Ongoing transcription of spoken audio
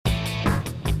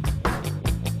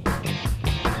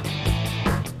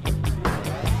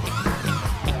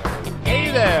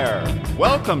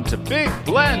Welcome to Big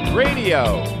Blend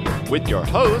Radio with your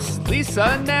hosts, Lisa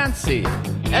and Nancy,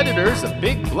 editors of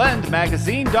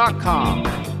BigBlendMagazine.com.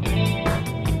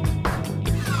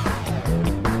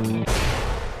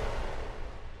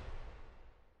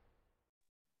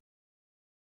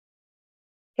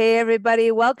 Hey,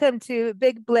 everybody. Welcome to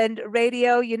Big Blend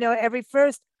Radio. You know, every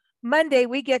first Monday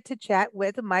we get to chat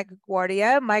with Mike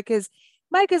Guardia. Mike is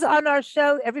on our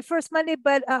show every first Monday,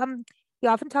 but he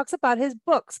often talks about his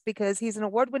books because he's an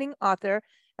award-winning author,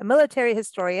 a military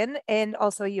historian, and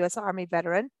also a U.S. Army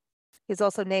veteran. He's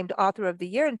also named Author of the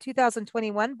Year in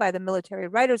 2021 by the Military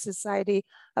Writers Society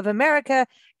of America.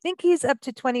 I think he's up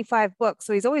to 25 books,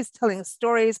 so he's always telling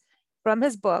stories from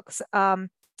his books.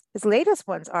 His latest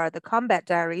ones are The Combat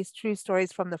Diaries, True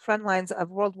Stories from the Front Lines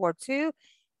of World War II,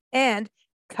 and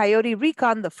Coyote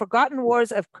Recon, The Forgotten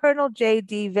Wars of Colonel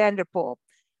J.D. Vanderpool.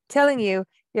 Telling you,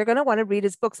 you're going to want to read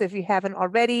his books if you haven't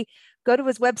already. Go to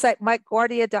his website,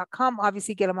 MikeGuardia.com.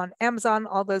 Obviously, get him on Amazon,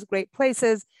 all those great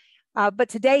places. But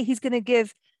today he's going to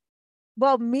give,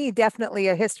 well, me definitely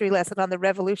a history lesson on the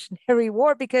Revolutionary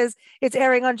War because it's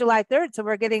airing on July 3rd. So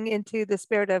we're getting into the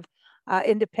spirit of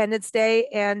Independence Day.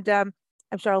 And I'm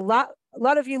sure a lot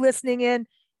of you listening in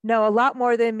know a lot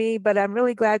more than me, but I'm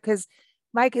really glad because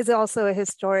Mike is also a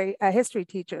history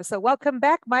teacher. So welcome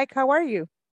back, Mike. How are you?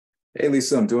 Hey,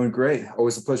 Lisa, I'm doing great.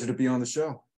 Always a pleasure to be on the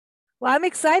show. Well, I'm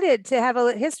excited to have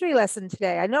a history lesson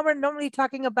today. I know we're normally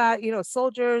talking about,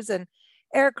 soldiers and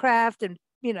aircraft and,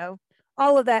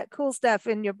 all of that cool stuff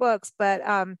in your books, but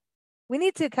we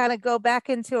need to kind of go back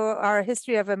into our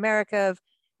history of America, of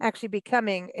actually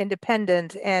becoming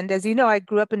independent. And as you know, I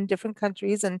grew up in different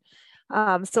countries, and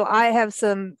so I have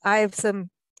some.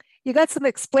 You got some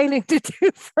explaining to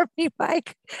do for me,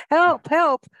 Mike. Help.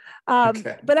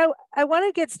 Okay. But I want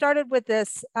to get started with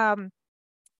this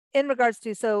in regards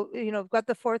to, we've got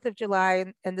the 4th of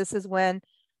July, and this is when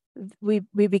we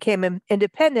became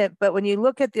independent. But when you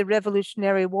look at the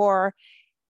Revolutionary War,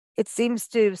 it seems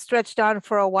to have stretched on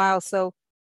for a while. So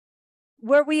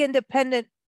were we independent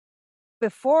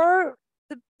before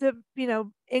the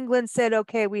England said,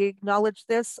 okay, we acknowledge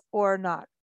this, or not?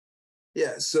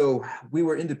 Yeah, so we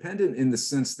were independent in the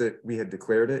sense that we had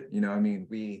declared it.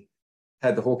 We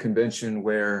had the whole convention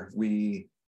where we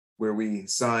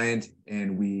signed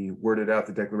and we worded out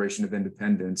the Declaration of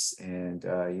Independence, and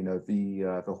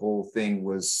the whole thing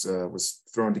was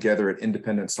thrown together at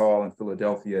Independence Hall in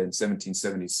Philadelphia in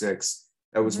 1776.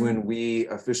 That was when we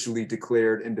officially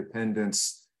declared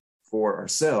independence for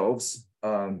ourselves.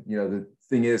 The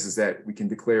thing is that we can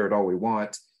declare it all we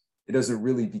want. It doesn't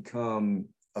really become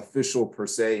official per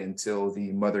se until the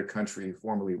mother country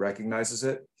formally recognizes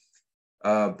it.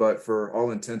 But for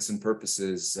all intents and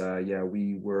purposes,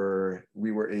 we were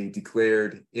a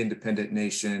declared independent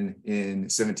nation in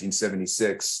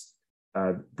 1776.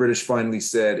 British finally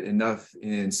said enough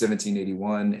in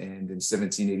 1781, and in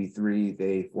 1783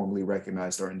 they formally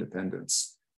recognized our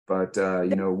independence. But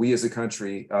we as a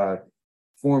country,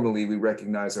 formally we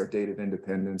recognize our date of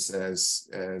independence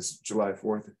as July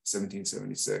 4th,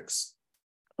 1776.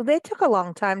 Well, they took a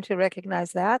long time to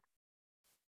recognize that.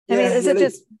 Is it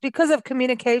just because of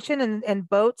communication and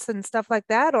boats and stuff like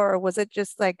that, or was it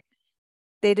just like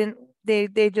they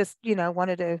just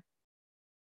wanted to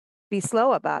be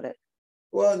slow about it?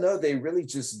 Well, no, they really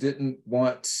just didn't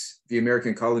want the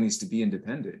American colonies to be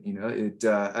independent.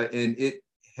 And it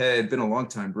had been a long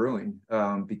time brewing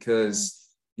because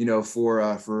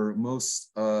for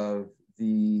most of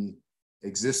the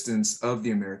existence of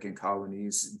the American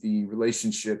colonies, the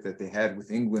relationship that they had with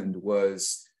England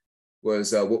was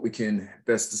what we can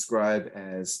best describe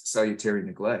as salutary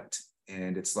neglect.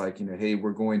 And it's like, hey,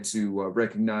 we're going to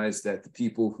recognize that the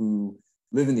people who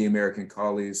live in the American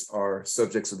colonies are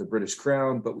subjects of the British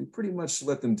Crown, but we pretty much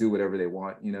let them do whatever they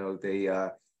want.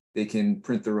 They can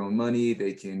print their own money,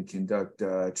 they can conduct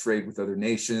trade with other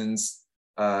nations.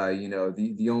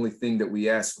 The only thing that we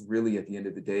ask really at the end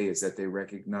of the day is that they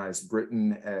recognize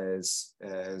Britain as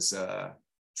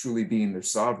truly being their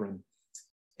sovereign.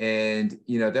 And,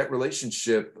 that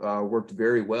relationship worked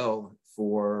very well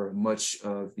for much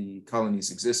of the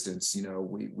colony's existence.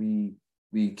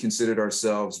 We considered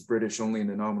ourselves British only in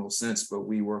the nominal sense, but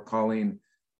we were calling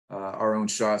our own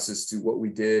shots as to what we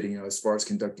did, as far as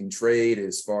conducting trade,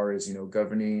 as far as,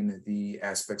 governing the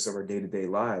aspects of our day-to-day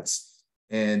lives.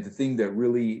 And the thing that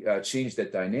really changed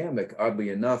that dynamic,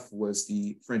 oddly enough, was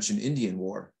the French and Indian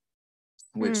War,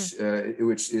 which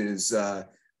is the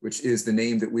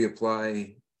name that we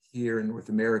apply here in North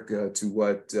America to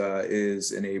what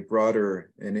is in a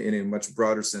much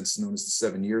broader sense known as the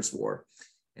 7 Years' War.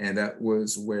 And that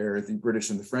was where the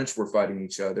British and the French were fighting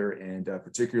each other, and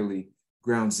particularly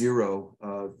ground zero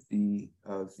of the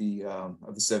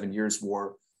 7 Years'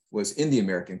 War was in the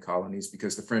American colonies,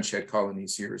 because the French had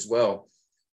colonies here as well.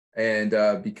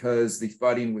 And because the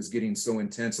fighting was getting so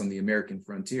intense on the American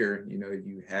frontier,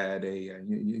 you had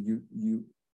you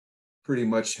pretty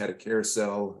much had a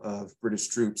carousel of British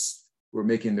troops who were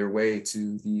making their way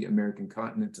to the American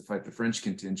continent to fight the French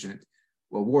contingent.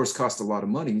 Well, wars cost a lot of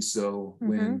money. So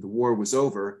when the war was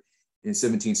over in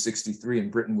 1763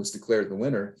 and Britain was declared the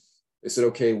winner, they said,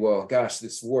 okay, well, gosh,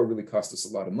 this war really cost us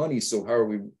a lot of money. So how are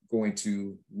we going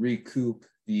to recoup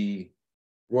the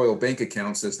royal bank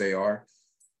accounts as they are?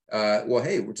 Well,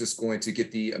 hey, we're just going to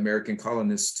get the American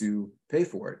colonists to pay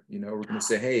for it. We're going to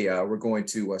say, hey, we're going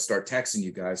to start taxing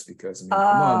you guys because, come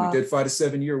on, we did fight a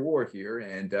 7-year war here,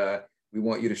 and we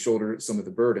want you to shoulder some of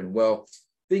the burden. Well,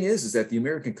 thing is that the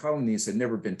American colonies had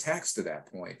never been taxed to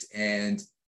that point, and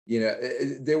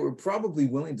they were probably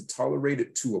willing to tolerate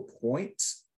it to a point.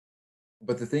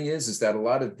 But the thing is that a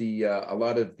lot of the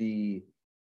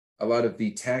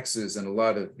taxes and a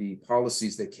lot of the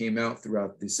policies that came out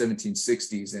throughout the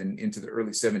 1760s and into the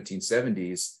early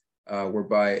 1770s were,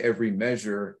 by every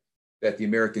measure that the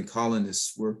American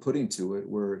colonists were putting to it,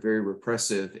 were very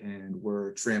repressive and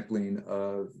were trampling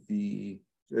of the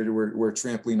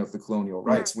colonial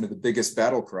rights. One of the biggest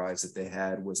battle cries that they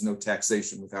had was no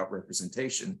taxation without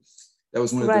representation. That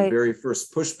was one of the very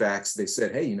first pushbacks. They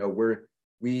said, hey,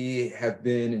 we have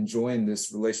been enjoying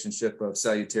this relationship of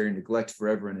salutary neglect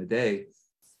forever and a day.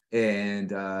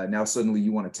 And now suddenly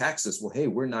you want to tax us. Well, hey,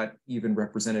 we're not even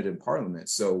represented in Parliament.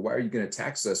 So why are you going to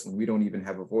tax us when we don't even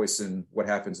have a voice in what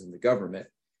happens in the government?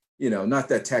 Not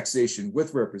that taxation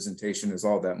with representation is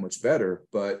all that much better,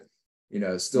 but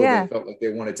still they felt like they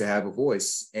wanted to have a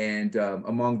voice. And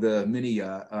among the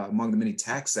many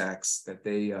tax acts that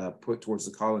they put towards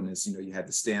the colonists, you had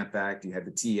the Stamp Act, you had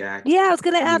the Tea Act. Yeah, I was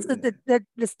going to ask that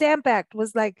the Stamp Act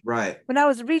was like, right. When I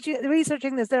was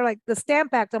researching this, they're like, the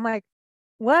Stamp Act. I'm like,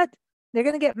 what? They're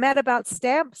going to get mad about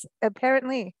stamps,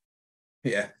 apparently.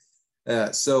 Yeah.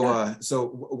 So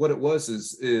what it was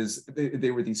is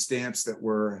they were these stamps that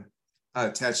were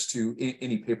attached to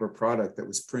any paper product that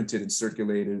was printed and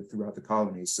circulated throughout the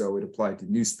colonies. So it applied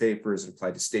to newspapers, it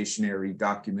applied to stationery,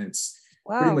 documents,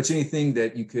 pretty much anything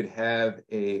that you could have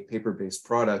a paper-based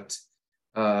product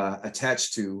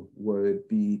attached to would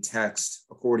be taxed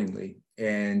accordingly.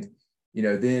 And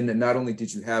then not only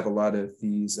did you have a lot of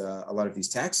these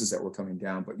taxes that were coming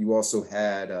down, but you also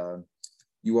had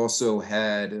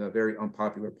very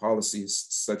unpopular policies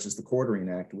such as the Quartering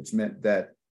Act, which meant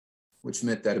that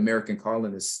American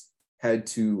colonists had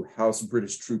to house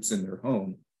British troops in their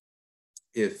home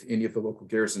if any of the local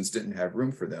garrisons didn't have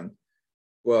room for them.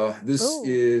 Well, this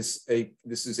is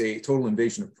a total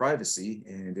invasion of privacy,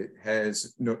 and it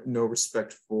has no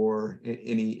respect for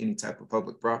any type of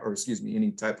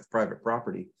any type of private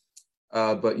property.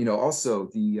 But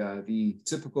also the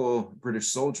typical British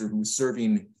soldier who was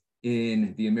serving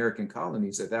in the American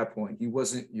colonies at that point, he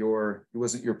wasn't your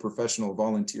professional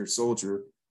volunteer soldier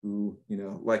who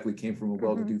likely came from a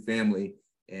well-to-do family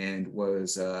and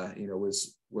was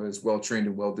well trained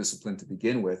and well disciplined to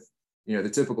begin with. The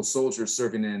typical soldier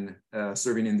serving in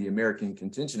the American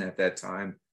contingent at that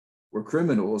time were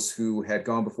criminals who had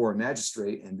gone before a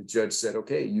magistrate, and the judge said,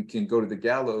 okay, you can go to the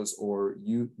gallows, or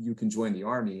you can join the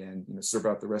army and serve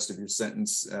out the rest of your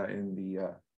sentence in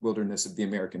the wilderness of the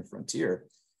American frontier.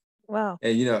 Wow.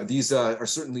 And these are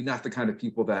certainly not the kind of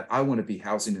people that I want to be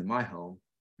housing in my home.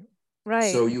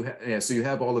 Right. So you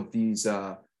have all of these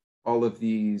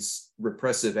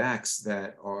repressive acts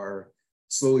that are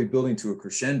slowly building to a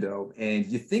crescendo, and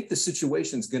you think the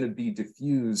situation's going to be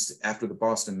diffused after the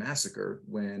Boston Massacre,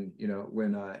 when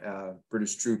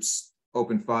British troops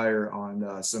opened fire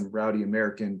on some rowdy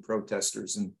American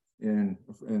protesters in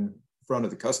front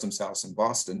of the Customs House in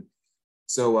Boston.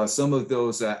 So some of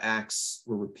those acts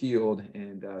were repealed,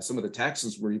 and some of the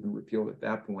taxes were even repealed at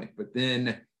that point. But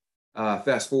then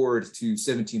fast forward to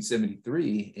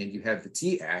 1773, and you have the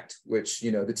Tea Act, which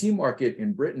the tea market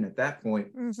in Britain at that point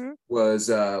was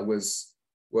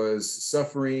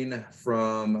suffering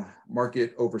from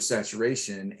market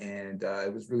oversaturation, and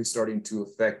it was really starting to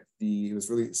affect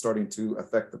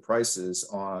the prices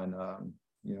on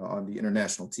on the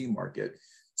international tea market.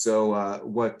 So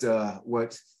what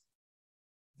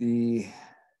the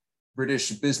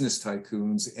British business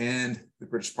tycoons and the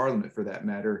British Parliament, for that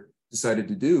matter, decided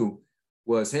to do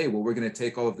was, hey, well, we're going to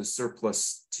take all of the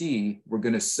surplus tea, we're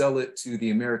going to sell it to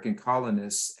the American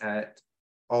colonists at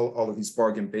all of these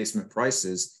bargain basement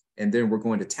prices, and then we're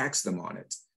going to tax them on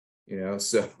it.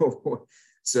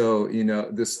 So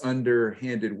this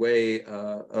underhanded way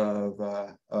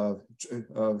of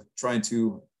trying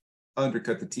to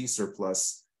undercut the tea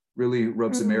surplus really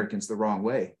rubs Americans the wrong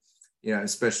way.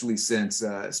 Especially since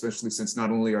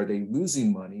not only are they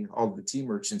losing money, all of the tea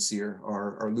merchants here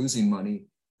are losing money.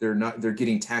 They're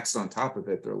getting taxed on top of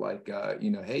it. They're like,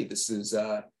 hey, this is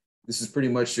pretty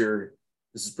much your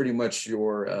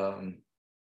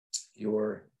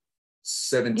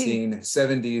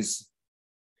 1770s.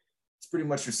 It's pretty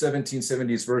much your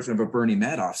 1770s version of a Bernie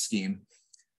Madoff scheme.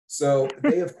 So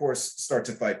they, of course, start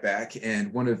to fight back,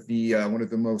 and one of the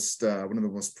most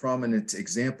prominent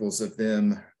examples of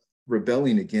them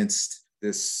rebelling against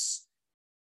this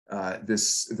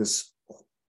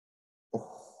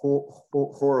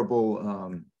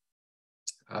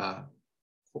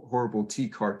horrible tea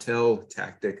cartel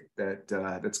tactic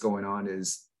that's going on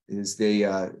is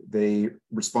they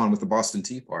respond with the Boston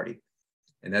Tea Party,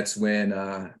 and that's when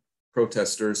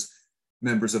protesters,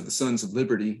 members of the Sons of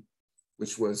Liberty,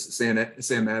 which was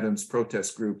Sam Adams'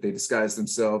 protest group, they disguised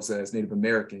themselves as Native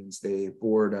Americans. They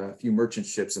board a few merchant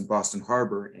ships in Boston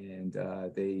Harbor, and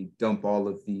they dump all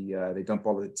of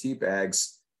the tea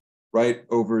bags right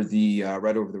over the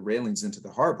railings into the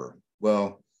harbor.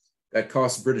 Well, that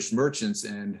cost British merchants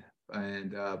and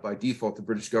by default the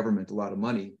British government a lot of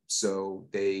money. So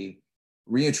they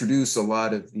reintroduce a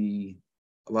lot of the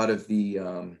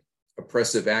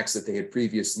oppressive acts that they had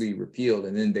previously repealed,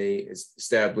 and then they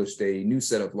established a new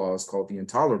set of laws called the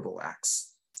Intolerable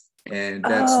Acts, and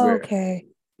that's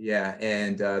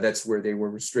that's where they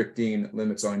were restricting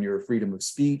limits on your freedom of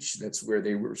speech. That's where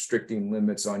they were restricting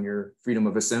limits on your freedom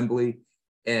of assembly,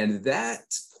 and that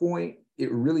point,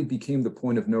 it really became the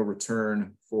point of no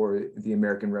return for the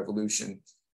American Revolution.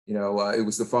 It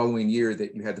was the following year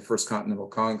that you had the First Continental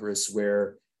Congress,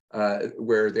 where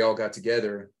they all got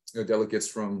together, delegates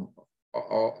from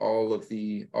all of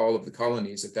the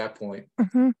colonies at that point.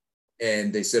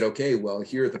 And they said, okay, well,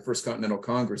 here at the First Continental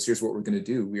Congress, here's what we're going to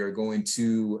do. We are going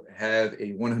to have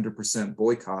a 100%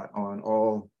 boycott on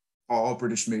all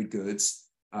British made goods.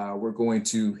 We're going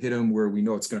to hit them where we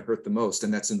know it's going to hurt the most,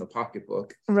 and that's in the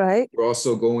pocketbook. Right. We're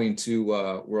also going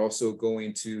to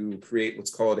create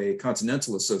what's called a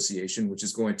Continental Association, which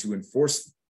is going to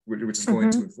enforce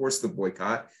the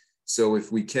boycott. So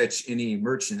if we catch any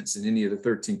merchants in any of the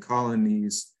 13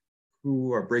 colonies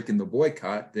who are breaking the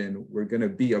boycott, then we're going to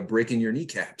be breaking your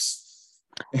kneecaps.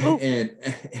 and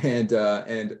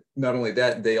not only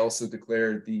that, they also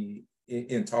declared the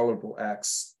Intolerable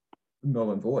Acts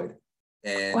null and void.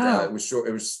 And it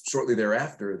was shortly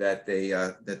thereafter that they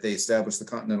established the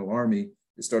Continental Army.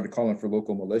 They started calling for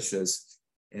local militias.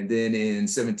 And then in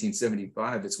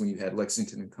 1775, that's when you had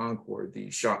Lexington and Concord, the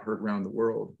shot heard around the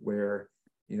world, where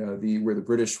the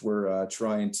British were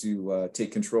trying to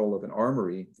take control of an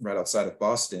armory right outside of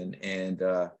Boston. And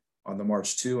on the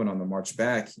march to and on the march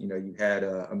back, you had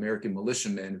American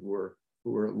militiamen who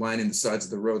were lining the sides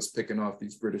of the roads, picking off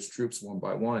these British troops one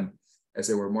by one as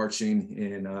they were marching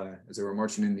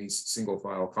in these single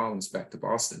file columns back to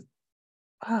Boston.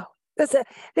 Wow, that's an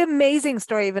amazing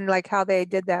story. Even like how they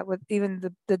did that with even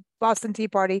the Boston Tea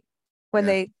Party, when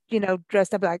they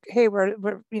dressed up like, hey, we're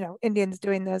Indians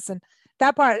doing this, and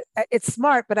that part, it's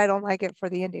smart, but I don't like it for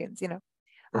the Indians.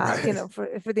 Right.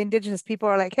 For the indigenous people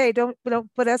are like, hey, don't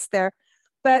put us there.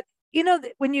 But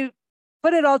when you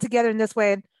put it all together in this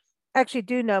way, and actually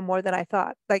do know more than I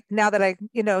thought. Like now that I,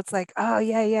 it's like, oh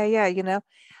yeah.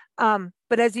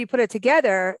 But as you put it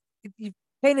together, you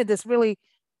painted this really,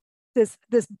 this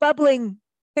bubbling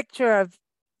picture of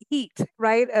heat,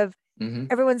 right? Of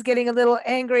everyone's getting a little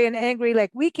angry.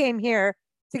 Like, we came here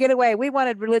to get away. We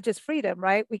wanted religious freedom,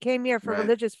 right? We came here for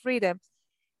religious freedom.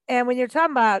 And when you're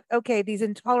talking about, okay, these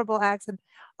intolerable acts and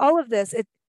all of this,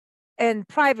 and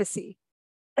privacy,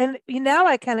 and now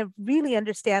I kind of really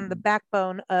understand the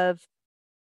backbone of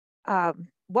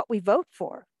what we vote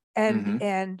for,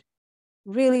 and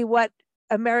really what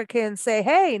Americans say,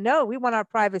 hey, no, we want our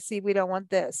privacy. We don't want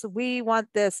this. We want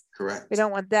this. Correct. We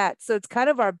don't want that. So it's kind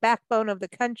of our backbone of the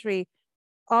country.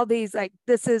 All these, like,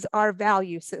 this is our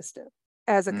value system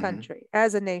as a country,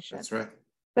 as a nation. That's right.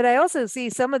 But I also see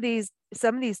some of these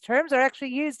terms are actually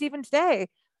used even today.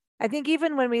 I think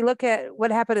even when we look at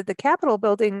what happened at the Capitol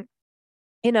building,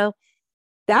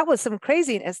 that was some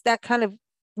craziness. That kind of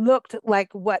looked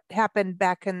like what happened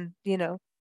back in,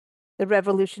 the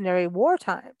Revolutionary War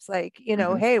times. Like,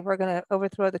 hey, we're going to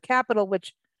overthrow the Capitol,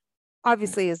 which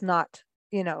obviously is not,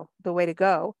 the way to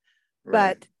go.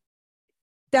 Right.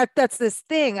 But that's this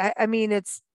thing. I mean,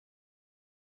 it's,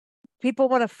 people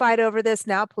want to fight over this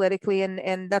now politically,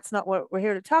 and that's not what we're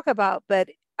here to talk about. But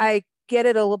I get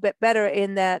it a little bit better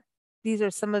in that these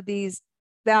are some of these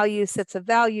sets of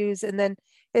values. And then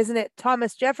isn't it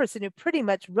Thomas Jefferson who pretty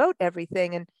much wrote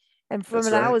everything? And from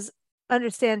when I was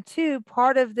understand too,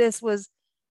 part of this was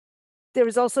there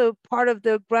was also part of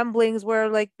the grumblings where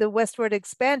like the westward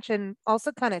expansion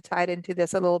also kind of tied into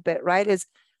this a little bit, right? Is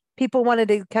people wanted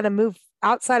to kind of move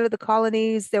outside of the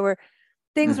colonies. There were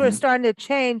things were Hmm. starting to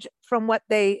change from what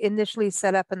they initially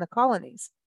set up in the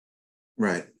colonies.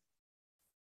 Right.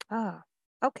 Ah,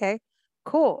 okay,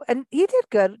 cool. And he did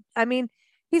good. I mean,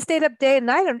 he stayed up day and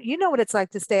night, and you know what it's like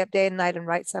to stay up day and night and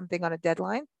write something on a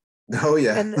deadline. Oh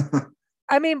yeah. And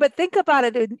I mean, but think about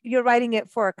it, you're writing it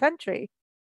for a country,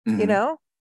 you Hmm. know?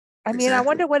 I mean, I Exactly.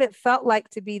 wonder what it felt like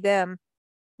to be them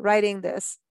writing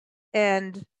this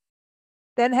and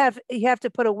then have you have to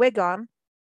put a wig on,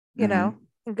 you know, Hmm.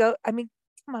 and go, I mean,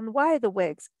 come on, why the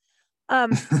wigs?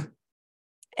 Um,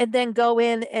 and then go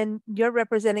in and you're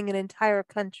representing an entire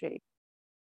country,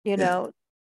 you Yeah. know,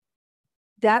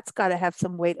 that's got to have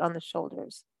some weight on the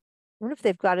shoulders. I wonder if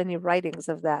they've got any writings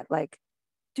of that, like,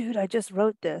 dude, I just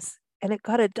wrote this and it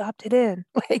got adopted in.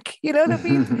 Like, you know what I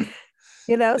mean?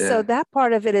 You know, so Yeah. that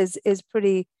part of it is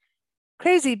pretty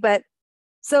crazy. But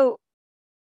so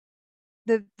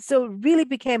so it really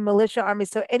became militia army.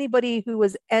 So anybody who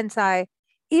was anti,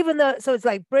 even though so it's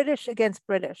like British against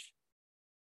British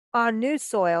on new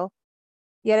soil,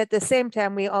 yet at the same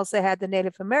time we also had the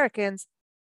Native Americans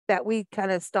that we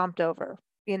kind of stomped over,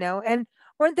 you know. And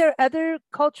weren't there other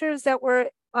cultures that were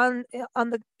on the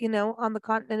on the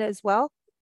continent as well?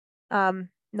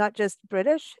 Not just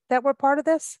British that were part of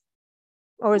this,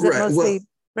 or is it Right. mostly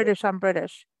British on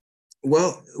British?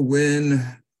 When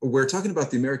we're talking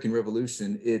about the American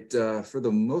Revolution, it for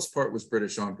the most part was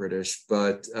British on British.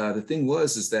 But the thing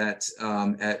was is that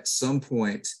at some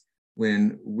point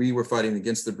when we were fighting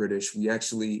against the British, we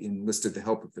actually enlisted the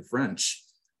help of the French,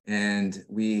 and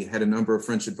we had a number of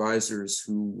French advisors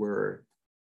who were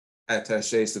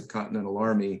attachés to the Continental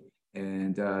Army.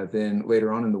 And then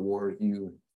later on in the war,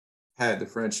 you had the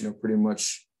French, pretty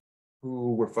much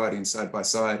who were fighting side by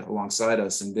side alongside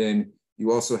us, and then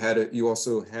you also had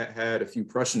a few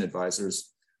Prussian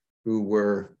advisors who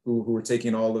were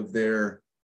taking all of their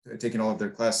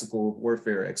classical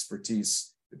warfare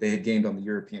expertise that they had gained on the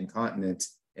European continent,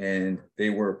 and they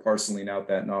were parceling out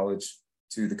that knowledge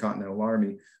to the Continental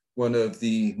Army. One of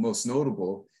the most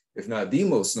notable, if not the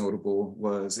most notable,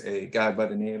 was a guy by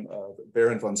the name of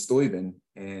Baron von Steuben,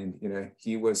 and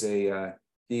he was a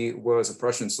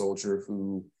Prussian soldier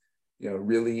who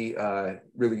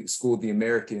really schooled the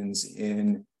Americans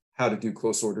in how to do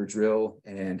close order drill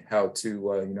and how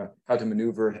to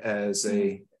maneuver as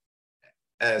Mm.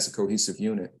 a cohesive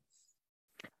unit.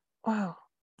 Wow.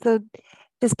 So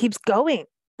this keeps going.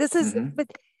 This is, Mm-hmm. but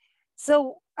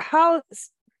so how,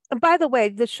 and by the way,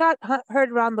 the shot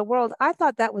heard around the world, I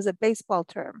thought that was a baseball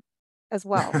term as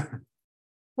well.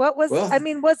 What was, I Well,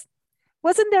 mean,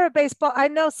 wasn't there a baseball? I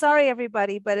know, sorry,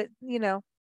 everybody, but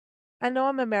I know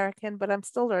I'm American, but I'm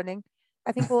still learning.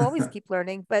 I think we'll always keep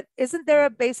learning, but isn't there a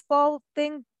baseball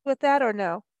thing with that or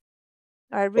no?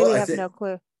 I well, really I have think no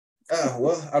clue.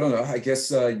 I don't know. I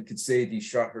guess you could say the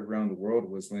shot heard around the world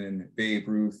was when Babe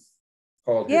Ruth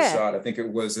called his Yeah. shot. I think it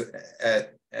was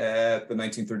at the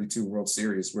 1932 World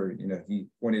Series where he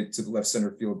pointed to the left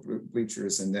center field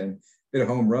bleachers and then hit a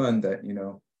home run that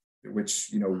which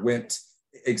went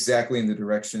exactly in the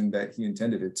direction that he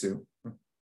intended it to.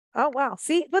 Oh, wow.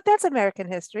 See, but that's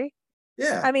American history.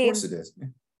 Yeah, I of course mean, it is.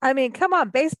 come on,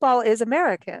 baseball is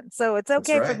American. So it's That's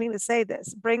okay for right. me to say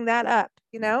this, bring that up,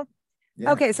 you know?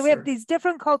 Yeah, Okay, for so we have sure. these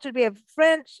different cultures. We have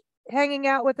French hanging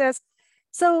out with us.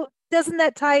 So doesn't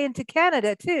that tie into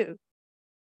Canada too?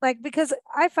 Like, because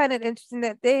I find it interesting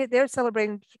that they're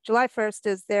celebrating July 1st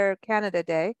is their Canada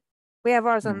Day. We have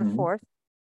ours on the Hmm. 4th.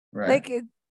 Right. Like,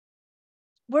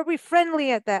 were we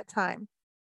friendly at that time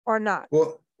or not?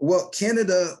 Well,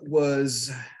 Canada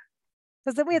was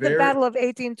Because then we had the very Battle of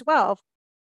 1812.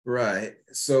 right.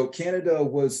 So Canada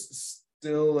was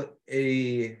still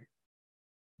a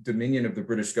dominion of the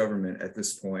British government at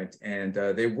this point, and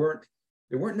they weren't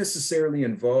necessarily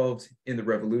involved in the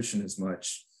revolution as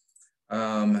much.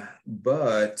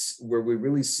 But where we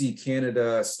really see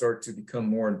Canada start to become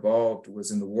more involved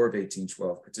was in the War of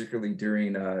 1812, particularly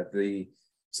during the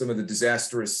some of the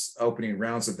disastrous opening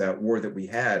rounds of that war that we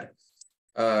had.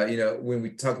 When we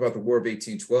talk about the War of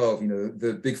 1812,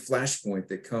 the big flashpoint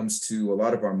that comes to a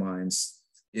lot of our minds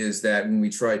is that when we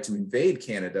tried to invade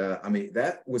Canada, I mean,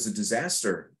 that was a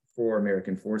disaster for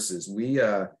American forces. We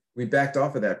backed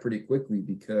off of that pretty quickly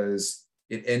because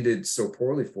it ended so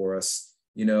poorly for us.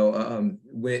 As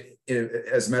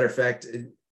a matter of fact,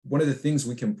 one of the things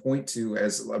we can point to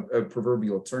as a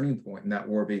proverbial turning point in that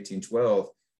War of 1812,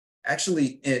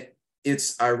 actually,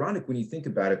 it's ironic when you think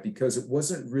about it, because it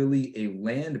wasn't really a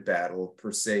land battle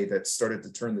per se that started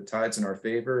to turn the tides in our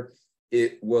favor.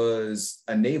 It was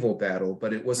a naval battle,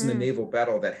 but it wasn't a naval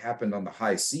battle that happened on the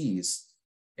high seas.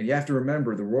 And you have to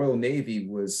remember, the Royal Navy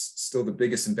was still the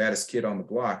biggest and baddest kid on the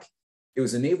block. It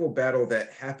was a naval battle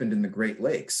that happened in the Great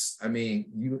Lakes. I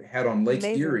mean, you had on Lake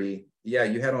Erie,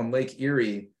 you had on Lake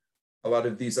Erie a lot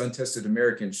of these untested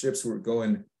American ships who were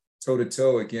going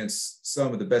toe-to-toe against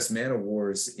some of the best man of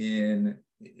wars in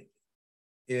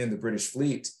the British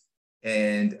fleet.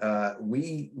 And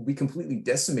we completely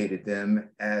decimated them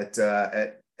at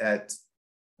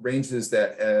ranges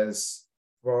that, as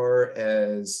far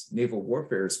as naval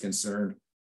warfare is concerned,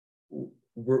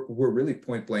 were really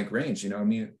point blank range. I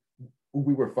mean,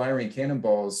 we were firing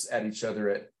cannonballs at each other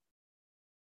at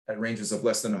ranges of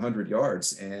less than 100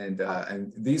 yards, and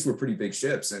these were pretty big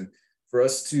ships. And for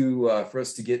us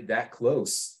to get that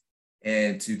close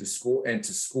and to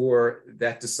score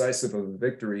that decisive of a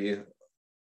victory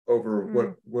over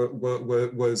what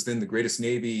was then the greatest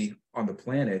navy on the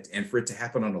planet, and for it to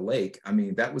happen on a lake, I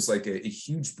mean, that was like a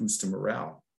huge boost to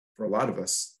morale for a lot of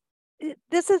us.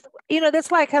 This is, that's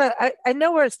why I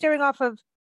know we're steering off of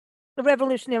the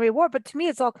Revolutionary War, but to me,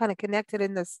 it's all kind of connected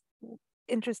in this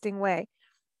interesting way.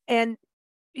 And,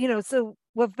 so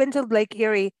we've been to Lake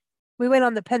Erie. We went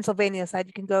on the Pennsylvania side.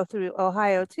 You can go through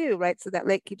Ohio too, right? So that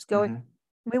lake keeps going.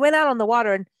 Mm-hmm. We went out on the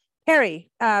water, and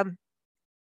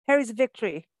Harry's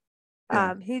Victory.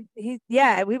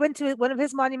 We went to one of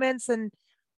his monuments, and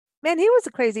man, he was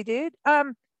a crazy dude.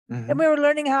 And we were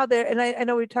learning how and I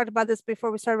know we talked about this before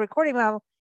we started recording, how,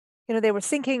 they were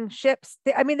sinking ships.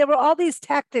 There were all these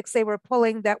tactics they were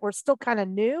pulling that were still kind of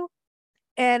new.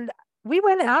 And we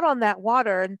went out on that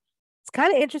water, and it's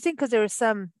kind of interesting because there was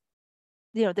some,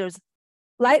 there's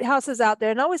lighthouses out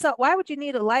there, and I always thought, why would you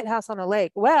need a lighthouse on a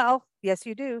lake? Well, yes,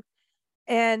 you do.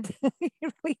 And you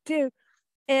really do.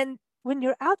 And when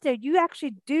you're out there, you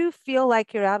actually do feel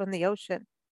like you're out on the ocean.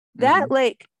 That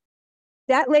lake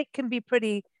can be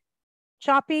pretty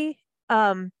choppy.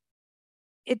 You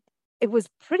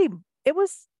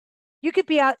could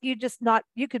be out,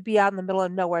 you could be out in the middle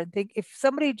of nowhere and think, if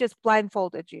somebody just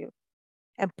blindfolded you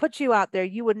and put you out there,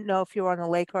 you wouldn't know if you were on a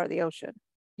lake or the ocean.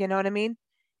 You know what I mean?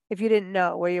 If you didn't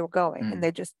know where you were going and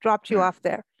they just dropped you off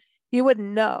there, you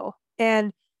wouldn't know.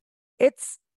 And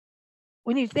it's,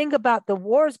 when you think about the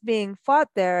wars being fought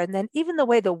there, and then even the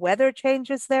way the weather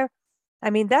changes there,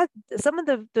 that some of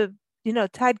the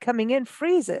tide coming in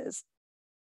freezes.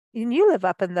 And you live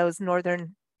up in those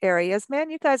northern areas, man.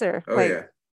 You guys are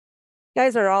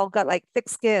guys are all got like thick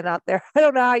skin out there. I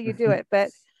don't know how you do it,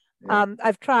 but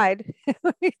I've tried.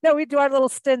 We do our little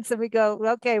stints and we go,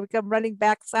 okay, we come running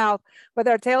back south with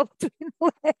our tail between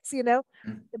the legs,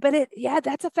 But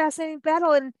that's a fascinating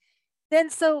battle. And then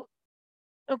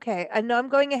okay, I know I'm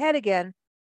going ahead again,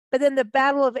 but then the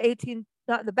Battle of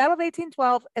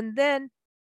 1812, and then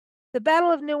the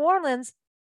Battle of New Orleans.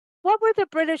 What were the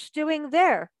British doing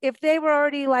there if they were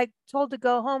already told to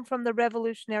go home from the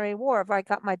Revolutionary War? If I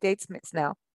got my dates mixed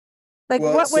now,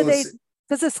 what were they?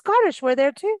 Because the Scottish were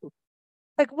there too.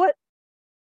 They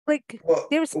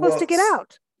were supposed to get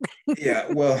out.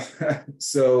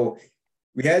 So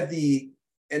we had the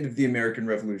end of the American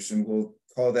Revolution. We'll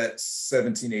call that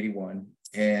 1781.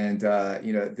 And,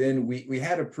 then we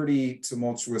had a pretty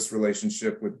tumultuous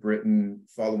relationship with Britain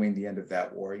following the end of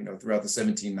that war. Throughout the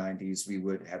 1790s, we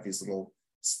would have these little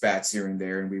spats here and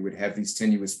there, and we would have these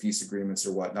tenuous peace agreements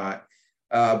or whatnot.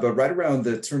 But right around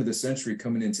the turn of the century,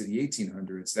 coming into the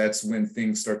 1800s, that's when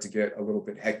things start to get a little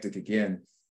bit hectic again.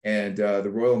 And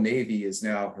the Royal Navy is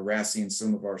now harassing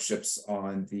some of our ships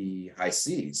on the high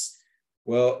seas.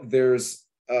 Well, there's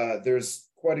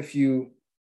quite a few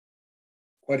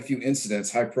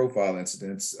incidents, high-profile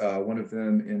incidents. One of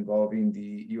them involving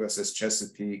the USS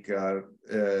Chesapeake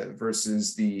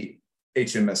versus the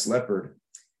HMS Leopard,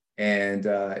 and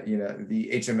the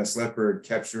HMS Leopard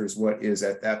captures what is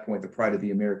at that point the pride of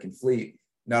the American fleet.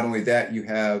 Not only that, you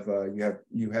have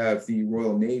the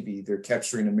Royal Navy. They're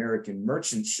capturing American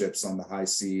merchant ships on the high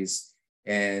seas,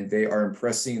 and they are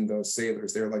impressing those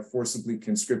sailors. They're forcibly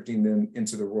conscripting them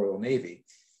into the Royal Navy.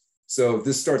 So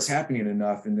this starts happening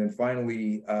enough, and then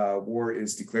finally war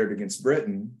is declared against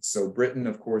Britain. So Britain,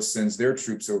 of course, sends their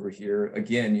troops over here.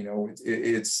 Again,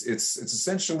 it's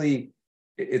essentially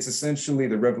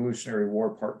the Revolutionary War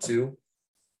Part 2.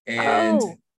 And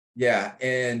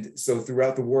and so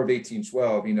throughout the War of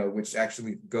 1812, which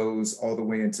actually goes all the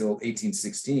way until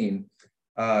 1816.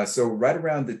 So right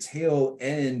around the tail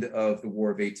end of the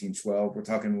War of 1812, we're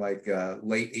talking late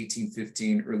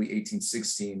 1815, early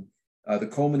 1816. The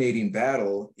culminating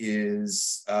battle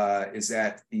is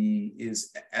at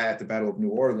the Battle of New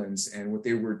Orleans, and what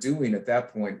they were doing at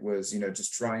that point was,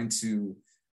 just trying to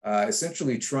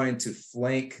essentially trying to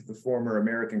flank the former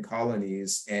American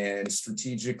colonies and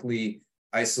strategically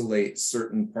isolate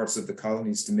certain parts of the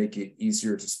colonies to make it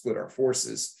easier to split our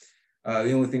forces.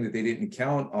 The only thing that they didn't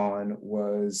count on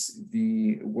was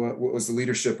what was the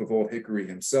leadership of Old Hickory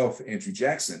himself, Andrew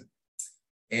Jackson.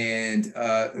 And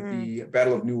the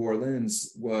Battle of New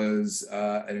Orleans was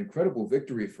an incredible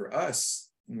victory for us,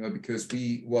 because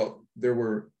there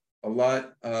were a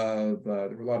lot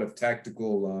of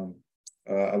tactical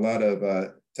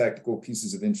tactical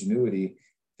pieces of ingenuity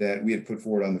that we had put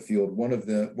forward on the field. One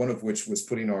of which was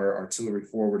putting our artillery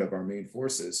forward of our main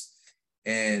forces,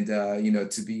 and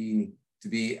to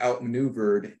be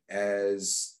outmaneuvered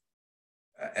as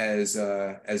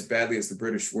badly as the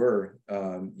British were,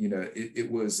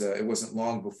 it wasn't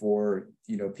long before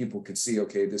people could see,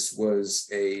 okay, this was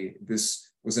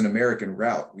an American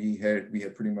rout. We had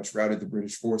pretty much routed the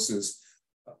British forces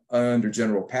under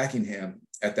General Packenham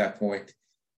at that point,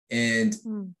 and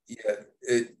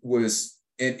it was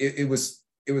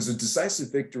a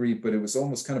decisive victory, but it was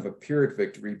almost kind of a Pyrrhic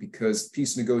victory because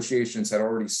peace negotiations had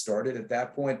already started at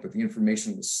that point, but the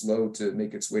information was slow to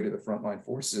make its way to the frontline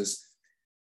forces.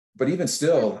 But even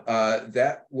still,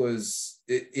 that was,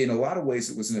 in a lot of ways,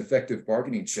 it was an effective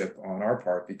bargaining chip on our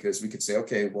part, because we could say,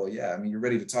 okay, well, yeah, I mean, you're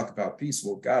ready to talk about peace.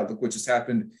 Well, God, look what just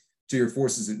happened to your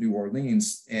forces at New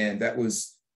Orleans. And that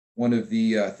was one of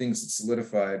the things that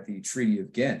solidified the Treaty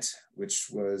of Ghent, which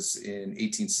was in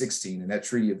 1816. And that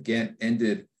Treaty of Ghent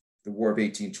ended the War of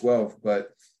 1812.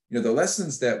 But, the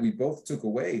lessons that we both took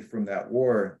away from that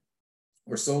war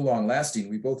were so long lasting.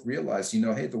 We both realized,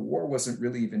 hey, the war wasn't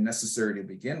really even necessary to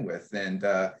begin with. And,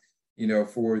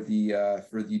 for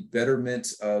the betterment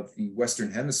of the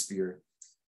Western Hemisphere,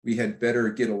 we had better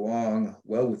get along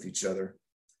well with each other.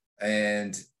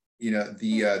 And,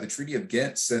 the Treaty of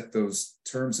Ghent set those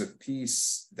terms of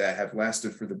peace that have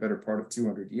lasted for the better part of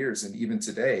 200 years. And even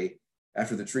today,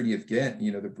 after the Treaty of Ghent,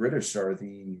 the British are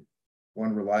the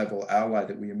one reliable ally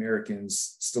that we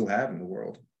Americans still have in the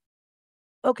world.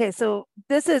 Okay, so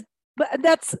this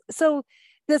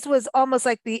was almost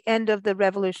like the end of the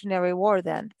Revolutionary War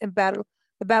then, the Battle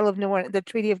of New Orleans. The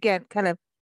Treaty of Ghent kind of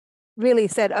really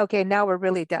said, okay, now we're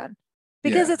really done.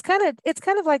 Because it's kind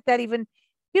of like that. Even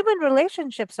human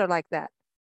relationships are like that.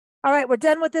 All right, we're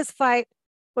done with this fight.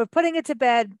 We're putting it to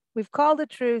bed. We've called a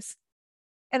truce.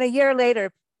 And a year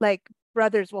later, like,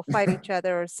 brothers will fight each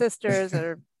other, or sisters,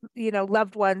 or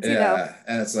loved ones. Yeah,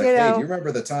 and it's like, hey, do you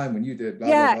remember the time when you did blah,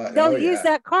 blah, blah? They'll use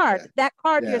that card. That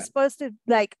card, you're supposed to,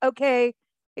 like, okay,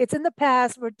 it's in the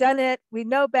past, we're done it, we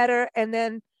know better. And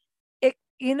then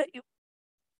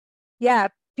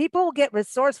people get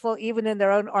resourceful even in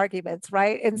their own arguments,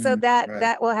 right? And so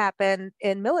that will happen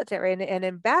in military and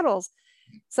in battles.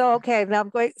 So, okay, now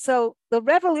so the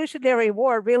Revolutionary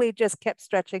War really just kept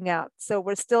stretching out. So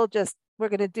we're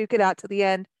going to duke it out to the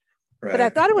end. Right. But I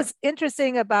thought it was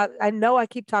interesting I know I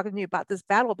keep talking to you about this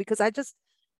battle because I just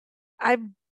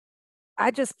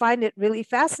find it really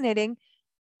fascinating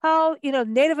how,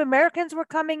 Native Americans were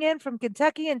coming in from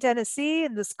Kentucky and Tennessee,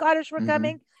 and the Scottish were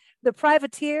coming, the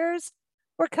privateers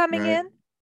were coming in.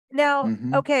 Now,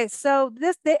 okay, so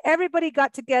everybody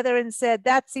got together and said,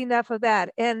 that's enough of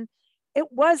that. And it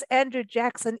was Andrew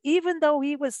Jackson, even though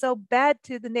he was so bad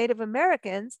to the Native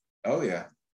Americans. Oh, yeah.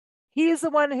 He's the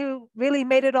one who really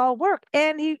made it all work.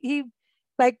 And he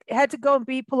had to go and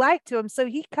be polite to him. So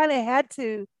he kind of had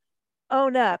to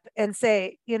own up and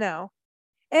say,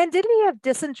 and didn't he have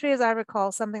dysentery, as I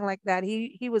recall, something like that?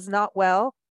 He was not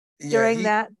well during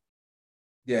that.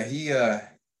 Yeah, he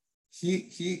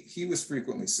was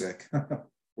frequently sick.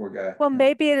 Poor guy. Well,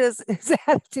 maybe it is his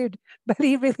attitude, but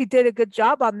he really did a good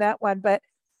job on that one. But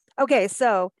okay,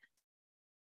 so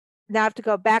now I have to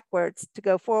go backwards to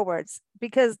go forwards,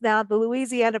 because now the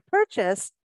Louisiana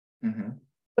Purchase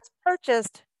was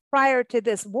purchased prior to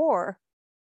this war.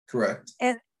 Correct.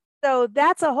 And so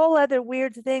that's a whole other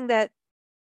weird thing, that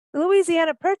the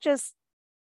Louisiana Purchase,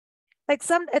 like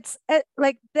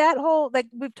that whole, like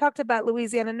we've talked about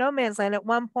Louisiana no man's land at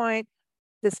one point.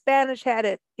 The Spanish had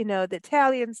it, the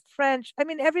Italians, French. I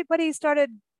mean, everybody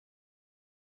started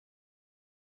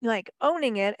like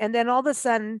owning it. And then all of a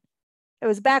sudden it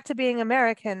was back to being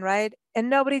American, right? And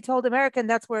nobody told American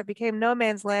that's where it became no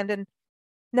man's land, and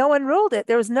no one ruled it.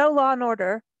 There was no law and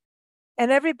order.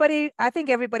 And I think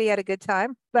everybody had a good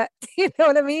time, but you know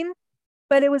what I mean?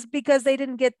 But it was because they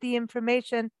didn't get the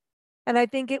information. And I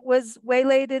think it was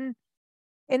waylaid in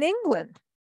England.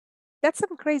 That's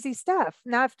some crazy stuff.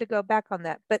 Now I have to go back on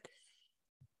that. But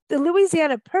the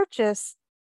Louisiana Purchase,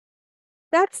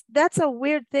 that's a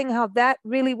weird thing how that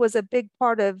really was a big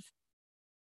part of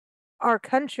our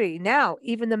country now,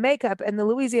 even the makeup. And the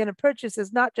Louisiana Purchase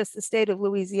is not just the state of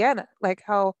Louisiana, like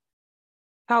how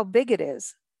big it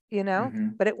is,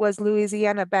 but it was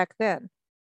Louisiana back then.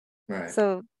 Right.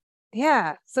 So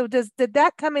yeah. So did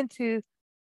that come into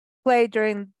play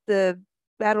during the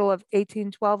Battle of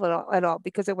 1812 at all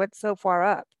because it went so far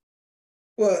up?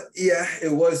 Well, yeah,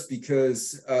 it was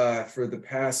because for the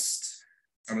past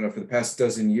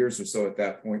dozen years or so at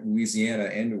that point, Louisiana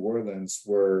and New Orleans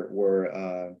were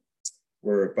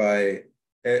by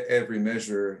every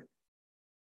measure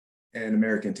an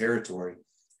American territory.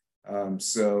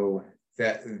 So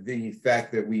that the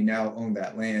fact that we now own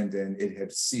that land and it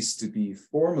had ceased to be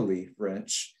formally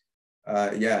French,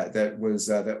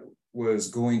 that was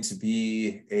going to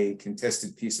be a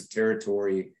contested piece of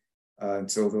territory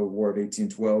until the War of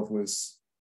 1812 was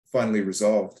finally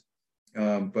resolved.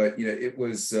 But it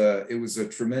was a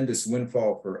tremendous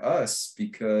windfall for us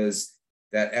because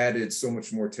that added so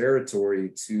much more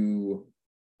territory to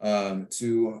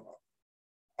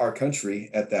our country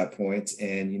at that point.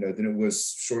 And then it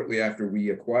was shortly after we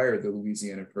acquired the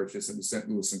Louisiana Purchase and we sent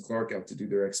Lewis and Clark out to do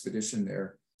their expedition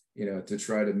there, to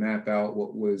try to map out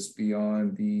what was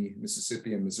beyond the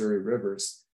Mississippi and Missouri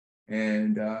rivers.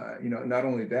 And not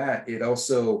only that, it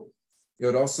also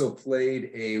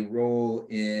played a role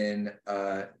in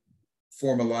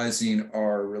formalizing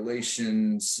our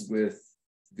relations with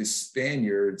the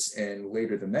Spaniards and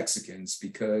later the Mexicans,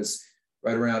 because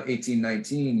right around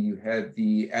 1819 you had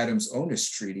the Adams-Onis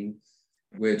Treaty,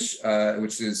 which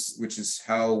is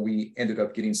how we ended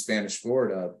up getting Spanish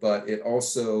Florida, but it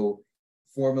also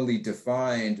formally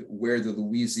defined where the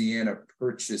Louisiana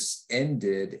Purchase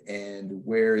ended and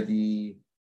where the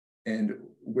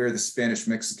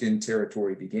Spanish-Mexican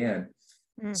territory began.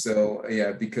 So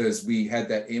yeah, because we had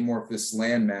that amorphous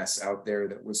landmass out there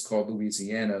that was called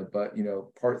Louisiana, but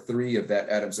part 3 of that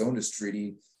Adams-Onis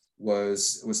Treaty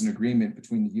was an agreement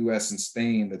between the U.S. and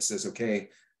Spain that says, okay,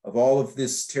 of all of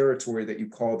this territory that you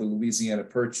call the Louisiana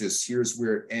Purchase, here's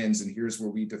where it ends, and here's where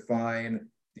we define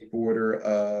the border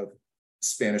of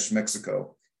Spanish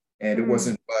Mexico. And it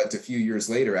wasn't but a few years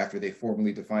later, after they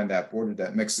formally defined that border,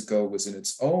 that Mexico was in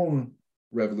its own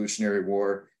Revolutionary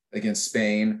War against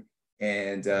Spain.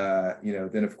 And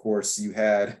then of course you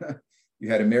had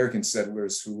American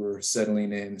settlers who were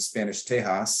settling in Spanish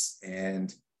Tejas,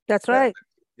 and that's right.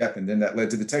 Yep, and then that led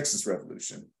to the Texas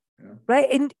Revolution. Right,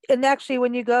 and actually,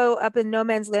 when you go up in no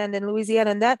man's land in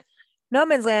Louisiana, and that no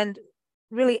man's land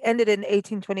really ended in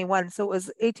 1821, so it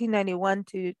was 1891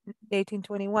 to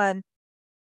 1821,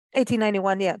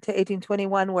 1891, yeah, to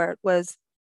 1821, where it was.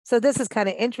 So this is kind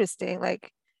of interesting,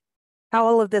 like how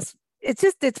all of this. It's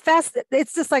fast.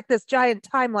 It's just like this giant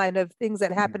timeline of things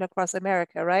that happen across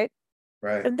America, right?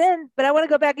 Right. And then, but I want to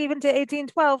go back even to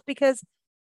 1812 because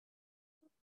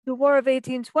the War of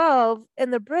 1812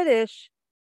 and the British,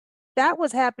 that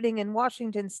was happening in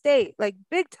Washington State, like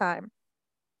big time.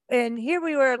 And here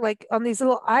we were like on these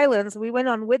little islands. We went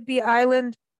on Whidbey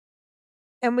Island,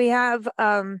 and we have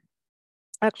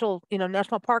actual,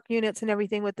 national park units and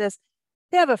everything with this.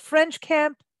 They have a French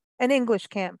camp, an English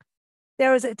camp.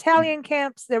 There was Italian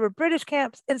camps, there were British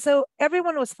camps. And so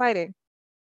everyone was fighting.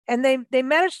 And they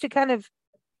managed to kind of,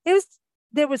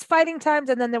 there was fighting times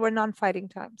and then there were non-fighting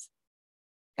times.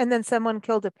 And then someone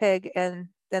killed a pig and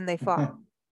then they fought.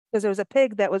 Because there was a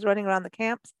pig that was running around the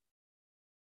camps.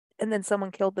 And then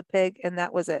someone killed the pig and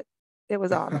that was it. It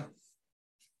was on.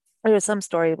 There was some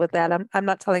story with that. I'm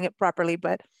not telling it properly,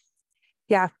 but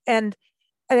yeah. And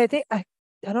I think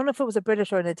I don't know if it was a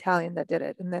British or an Italian that did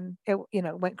it. And then it,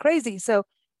 went crazy. So,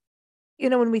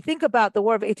 when we think about the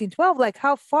War of 1812, like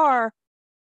how far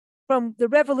from the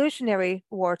Revolutionary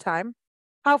War time,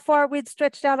 how far we'd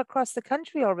stretched out across the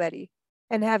country already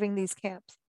and having these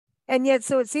camps. And yet,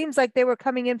 so it seems like they were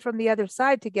coming in from the other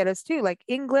side to get us too, like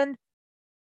England,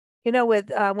 with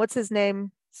what's his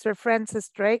name? Sir Francis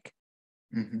Drake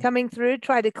coming through,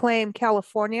 tried to claim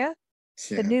California.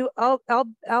 Yeah. The new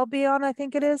Albion, I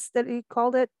think it is, that he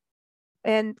called it.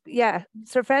 And yeah,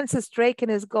 Sir Francis Drake and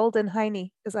his golden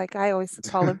hiney is like I always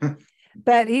call him.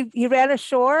 But he ran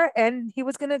ashore and he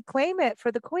was going to claim it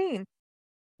for the Queen.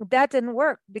 That didn't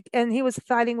work. And he was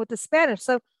fighting with the Spanish.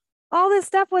 So all this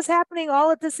stuff was happening all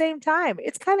at the same time.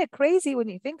 It's kind of crazy when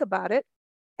you think about it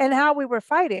and how we were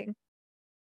fighting.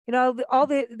 All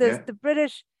the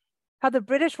British, how the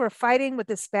British were fighting with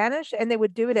the Spanish and they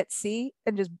would do it at sea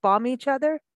and just bomb each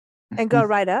other and go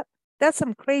right up. That's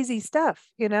some crazy stuff,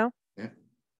 Yeah.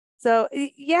 So,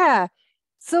 yeah.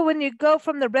 So when you go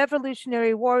from the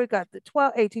Revolutionary War, we got the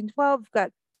 1812,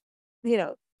 got,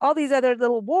 all these other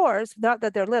little wars, not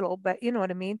that they're little, but you know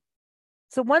what I mean?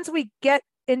 So once we get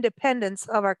independence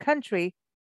of our country,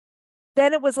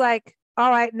 then it was like,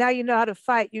 all right, now you know how to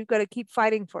fight. You've got to keep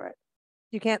fighting for it.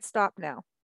 You can't stop now.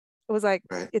 It was like,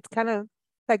 Right. it's kind of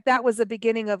like that was the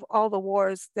beginning of all the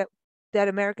wars that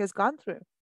America's gone through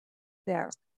there.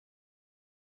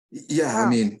 Yeah, I Wow.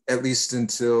 mean, at least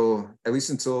until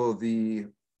the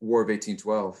War of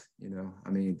 1812, you know, I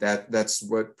mean, that's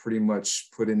what pretty much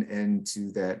put an end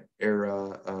to that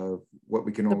era of what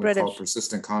we can The only call British.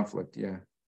 persistent conflict. Yeah,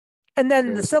 And then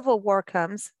the because Civil War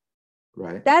comes.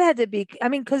 right. That had to be, I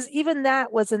mean, because even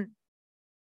that wasn't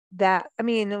that, I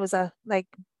mean, it was like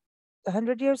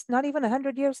 100 years, not even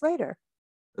 100 years later,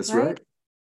 That's right? right.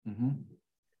 Mm-hmm.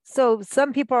 So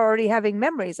some people are already having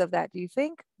memories of that. Do you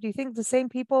think? Do you think the same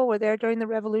people were there during the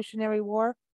Revolutionary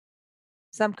War?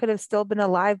 Some could have still been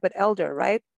alive, but elder,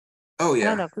 right? Oh I don't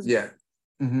yeah, know, because yeah,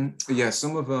 yeah.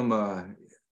 Some of them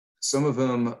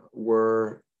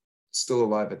were still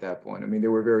alive at that point. I mean, they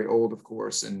were very old, of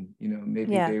course, and you know,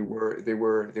 maybe yeah, they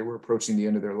were approaching the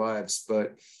end of their lives.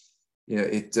 But you know,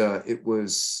 it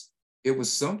was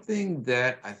something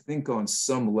that I think on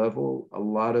some level a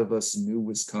lot of us knew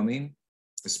was coming,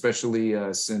 especially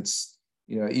since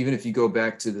you know, even if you go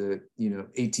back to the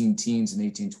 18 teens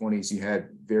and 1820s, you had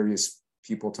various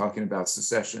people talking about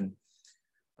secession.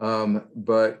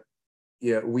 But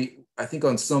yeah, I think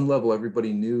on some level,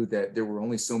 everybody knew that there were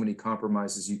only so many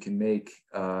compromises you can make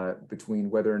between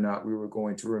whether or not we were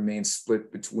going to remain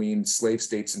split between slave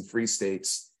states and free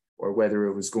states, or whether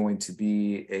it was going to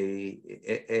be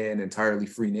an entirely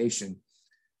free nation.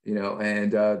 You know,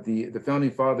 and the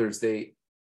founding fathers, they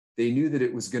knew that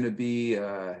it was going to be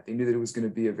a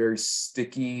very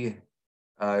sticky.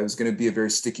 It was going to be a very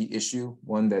sticky issue,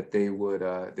 one that they would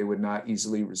not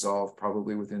easily resolve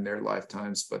probably within their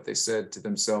lifetimes. But they said to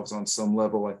themselves on some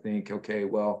level, I think, okay,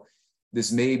 well,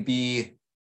 this may be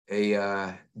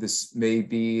a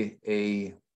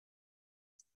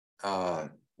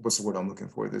what's the word I'm looking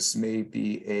for? This may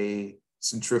be a like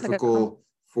centrifugal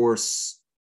force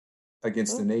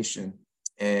against the oh, nation,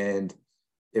 and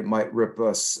it might rip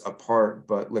us apart,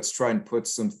 but let's try and put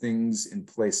some things in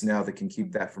place now that can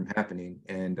keep that from happening.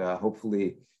 And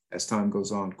hopefully, as time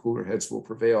goes on, cooler heads will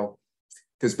prevail.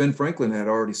 Because Ben Franklin had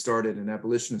already started an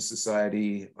abolitionist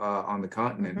society on the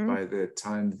continent mm-hmm, by the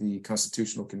time the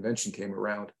Constitutional Convention came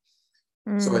around.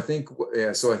 So mm, I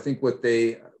think what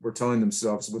they were telling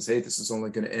themselves was, hey, this is only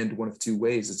going to end one of two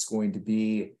ways. It's going to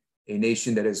be a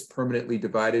nation that is permanently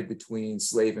divided between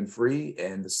slave and free,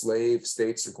 and the slave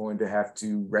states are going to have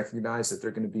to recognize that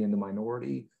they're going to be in the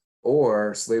minority,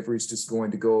 or slavery is just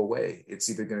going to go away. It's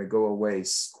either going to go away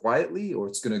quietly or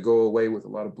it's going to go away with a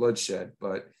lot of bloodshed.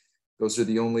 But those are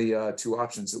the only two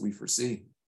options that we foresee.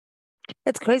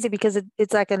 it's crazy because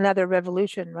it's like another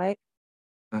revolution, right?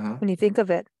 Uh-huh. When you think of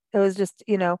it, it was just,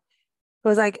 it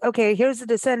was like, okay, here's the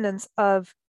descendants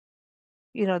of,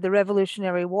 the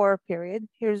Revolutionary War period.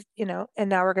 Here's, and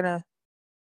now we're gonna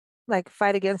like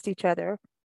fight against each other.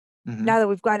 Now Mm-hmm. that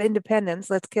we've got independence,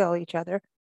 let's kill each other.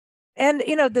 And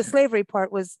the slavery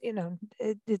part was,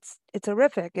 it's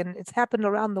horrific and it's happened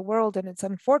around the world and it's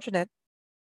unfortunate.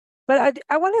 But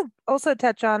I want to also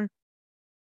touch on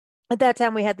at that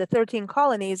time we had the 13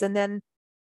 colonies and then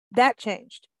that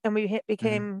changed and Mm-hmm.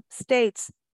 became states.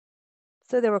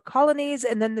 So there were colonies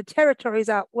and then the territories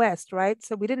out west, right?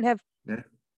 So we didn't have, Yeah.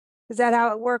 is that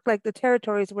how it worked? Like the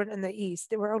territories weren't in the east,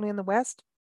 they were only in the west?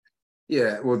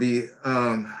 Yeah, well, the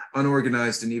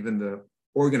unorganized and even the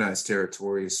organized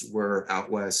territories were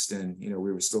out west, and you know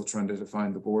we were still trying to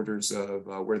define the borders of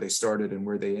where they started and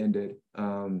where they ended.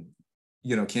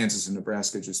 You know, Kansas and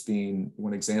Nebraska just being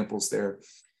one examples there.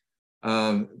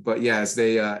 But yeah,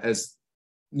 as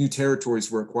new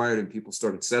territories were acquired and people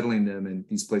started settling them, and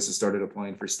these places started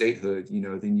applying for statehood, you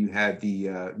know, then you had the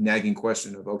nagging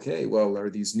question of, okay, well, are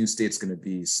these new states going to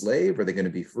be slave? Are they going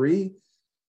to be free?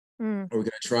 Mm. Are we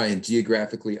going to try and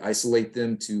geographically isolate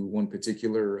them to one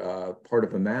particular part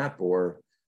of a map, or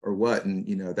what? And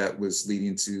you know that was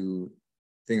leading to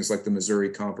things like the Missouri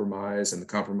Compromise and the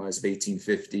Compromise of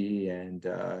 1850, and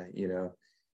you know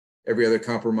every other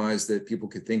compromise that people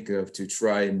could think of to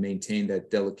try and maintain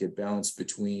that delicate balance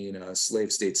between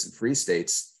slave states and free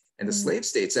states. And the Mm. slave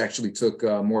states actually took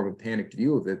more of a panicked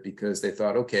view of it because they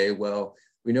thought, okay, well,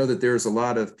 we know that there's a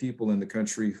lot of people in the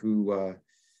country who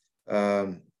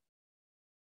um,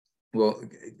 well,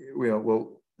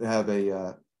 we'll have there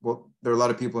are a lot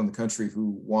of people in the country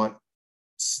who want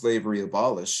slavery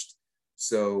abolished.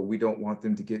 So we don't want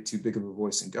them to get too big of a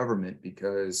voice in government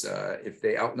because if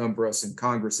they outnumber us in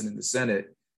Congress and in the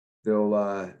Senate,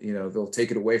 they'll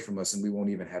take it away from us, and we won't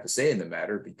even have a say in the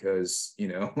matter because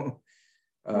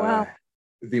Wow.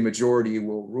 the majority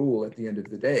will rule at the end of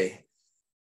the day.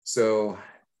 So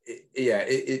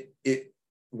it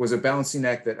was a balancing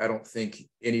act that I don't think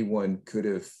anyone could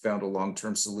have found a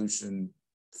long-term solution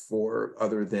for,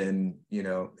 other than,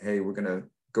 hey, we're going to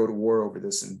go to war over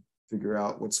this and figure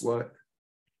out what's what.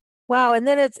 Wow. And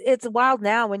then it's wild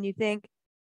now when you think,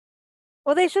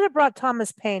 well, they should have brought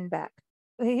Thomas Paine back.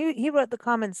 He wrote the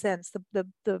Common Sense, the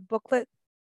booklet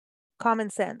Common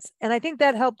Sense. And I think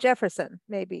that helped Jefferson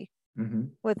maybe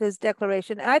with his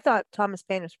declaration. I thought Thomas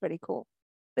Paine was pretty cool.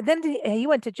 But then he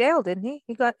went to jail, didn't he?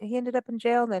 He ended up in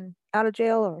jail, then out of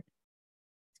jail,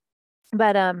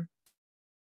 but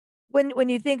when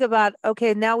you think about,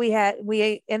 okay, now we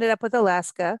ended up with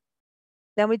Alaska,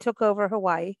 then we took over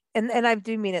Hawaii, and I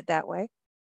do mean it that way.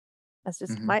 That's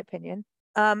just my opinion.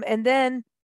 And then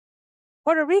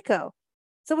Puerto Rico.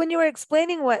 So when you were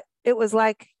explaining what it was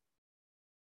like,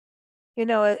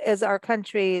 as our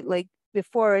country, like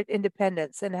before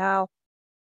independence, and how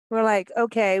we're like,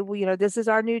 okay, well, this is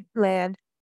our new land,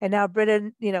 and now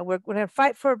Britain, we're going to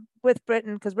fight with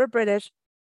Britain because we're British,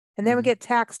 and then we get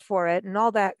taxed for it, and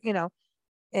all that,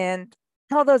 and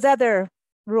all those other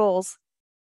rules,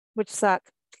 which suck.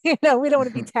 We don't want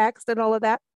to be taxed and all of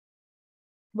that.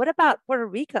 What about Puerto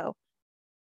Rico?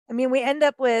 I mean, we end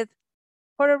up with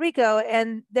Puerto Rico,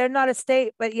 and they're not a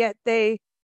state, but yet they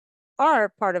are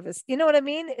part of us. You know what I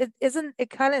mean? Isn't it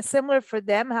kind of similar for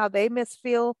them, how they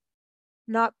misfeel?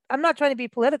 I'm not trying to be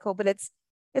political, but it's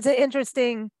an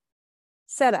interesting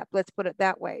setup. Let's put it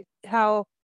that way. How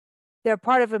they're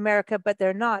part of America, but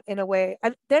they're not, in a way.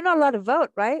 They're not allowed to vote,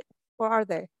 right? Or are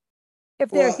they? If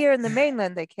they're here in the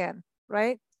mainland, they can,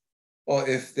 right? Well,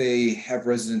 if they have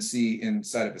residency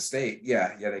inside of a state,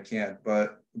 yeah, they can.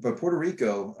 But Puerto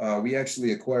Rico, we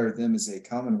actually acquired them as a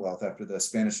commonwealth after the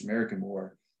Spanish-American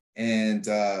War, and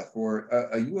for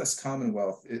a U.S.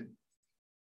 Commonwealth,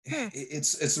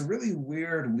 it's a really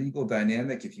weird legal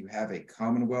dynamic if you have a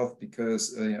commonwealth,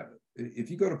 because if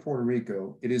you go to Puerto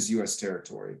Rico, it is U.S.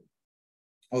 territory.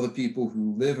 All the people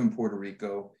who live in Puerto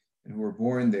Rico and who are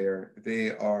born there,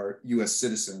 they are U.S.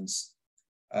 citizens.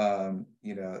 But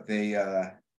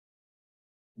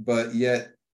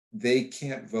yet they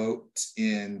can't vote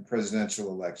in presidential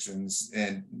elections,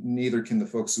 and neither can the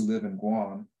folks who live in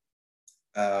Guam.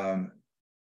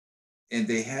 And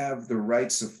they have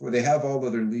they have all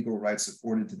of their legal rights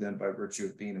afforded to them by virtue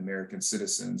of being American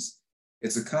citizens.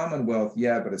 It's a commonwealth,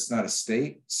 yeah, but it's not a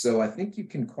state. So I think you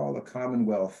can call a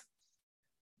commonwealth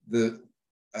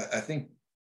I think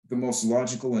the most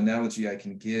logical analogy I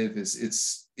can give is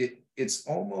it's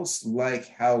almost like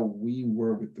how we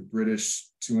were with the British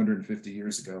 250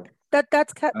 years ago.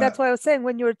 That's why I was saying,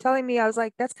 when you were telling me, I was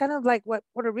like, that's kind of like what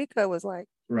Puerto Rico was like.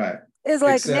 Right. Is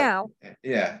like now.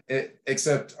 Yeah.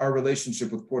 Except our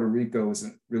relationship with Puerto Rico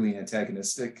isn't really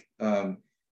antagonistic. No,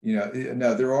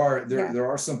 there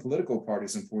are some political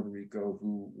parties in Puerto Rico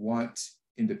who want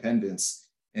independence,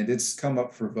 and it's come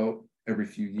up for vote every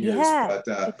few years. Yeah,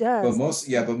 it does.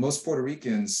 But most Puerto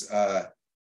Ricans have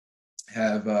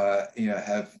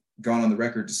gone on the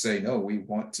record to say, no, we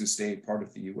want to stay part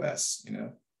of the U.S.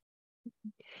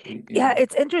 Yeah,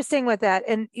 it's interesting with that,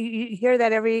 and you hear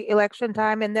that every election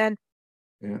time, and then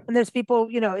and there's people,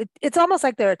 it's almost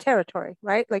like they're a territory,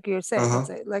 right? Like you're saying,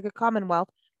 it's like a commonwealth,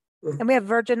 and we have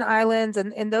Virgin Islands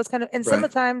and those kind of, and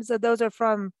sometimes those are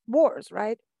from wars,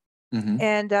 right?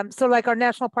 And so like our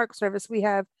National Park Service, we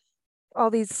have all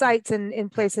these sites in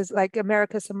places like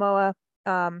America Samoa,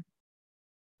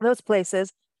 those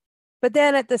places. But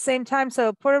then at the same time,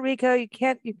 so Puerto Rico, you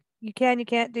can't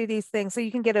do these things. So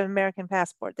you can get an American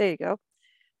passport. There you go.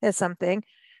 There's something.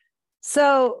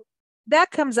 So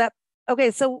that comes up.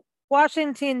 Okay, so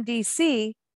Washington,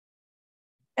 D.C.,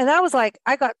 and I was like,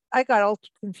 I got all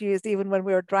confused even when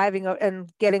we were driving and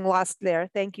getting lost there.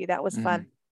 Thank you. That was fun.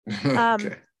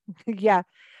 Okay. Yeah.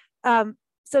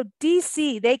 So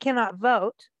D.C., they cannot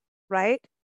vote, right?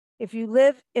 If you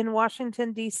live in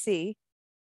Washington, D.C.,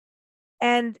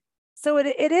 and so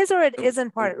it is or it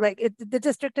isn't part, like the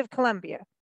District of Columbia.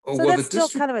 So well, that's still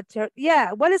kind of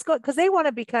what is going, because they want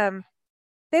to become,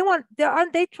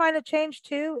 aren't they trying to change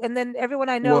too? And then everyone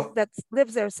I know that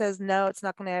lives there says, no, it's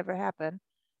not going to ever happen.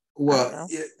 Well,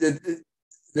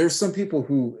 there's some people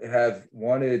who have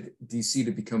wanted DC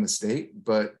to become a state,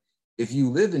 but if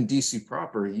you live in DC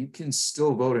proper, you can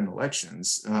still vote in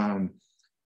elections.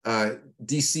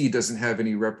 DC doesn't have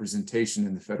any representation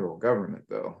in the federal government,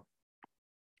 though.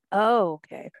 Oh,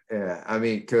 okay. Yeah, I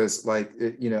mean, because what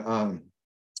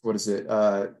is it?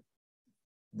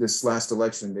 this last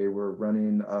election, they were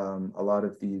running a lot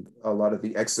of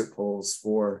the exit polls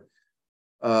for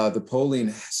the polling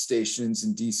stations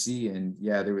in DC. And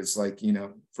yeah, there was like,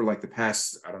 for like the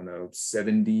past, I don't know,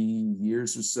 70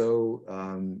 years or so,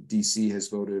 DC has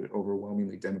voted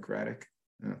overwhelmingly Democratic.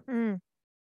 Yeah.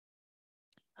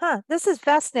 This is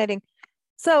fascinating.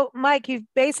 So, Mike, you've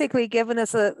basically given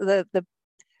us the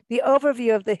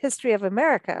overview of the history of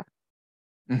America.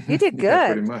 You did good.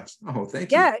 Yeah, pretty much. Oh,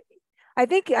 thank you. Yeah, I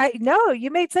think I know you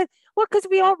made sense. Well, because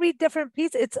we all read different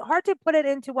pieces. It's hard to put it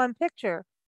into one picture,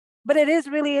 but it is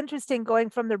really interesting going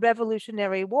from the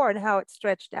Revolutionary War and how it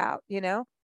stretched out,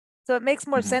 So it makes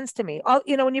more sense to me.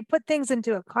 When you put things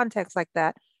into a context like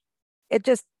that, it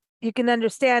just, you can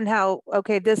understand how,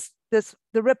 okay, the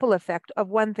ripple effect of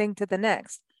one thing to the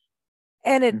next.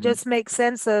 And it just makes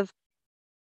sense of,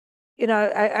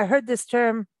 I heard this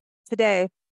term today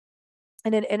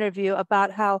in an interview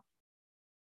about how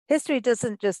history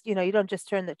doesn't just, you don't just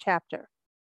turn the chapter.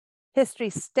 History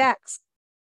stacks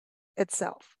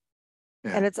itself.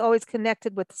 Yeah. And it's always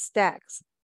connected with the stacks.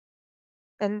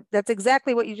 And that's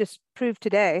exactly what you just proved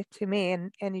today to me.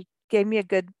 And you gave me a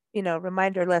good,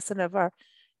 reminder lesson of our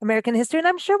American history. And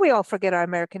I'm sure we all forget our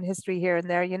American history here and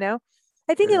there,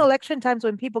 I think in election times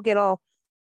when people get all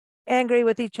angry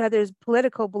with each other's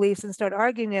political beliefs and start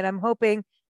arguing it, I'm hoping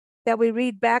that we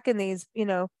read back in these,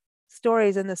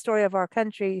 stories and the story of our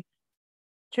country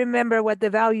to remember what the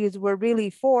values were really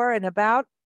for and about,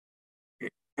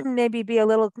 maybe be a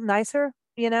little nicer,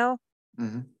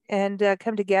 and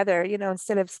come together,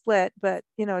 instead of split, but,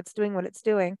 it's doing what it's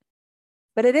doing.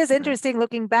 But it is interesting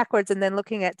looking backwards and then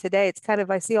looking at today. It's kind of,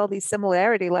 I see all these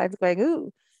similarity lines going,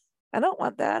 ooh, I don't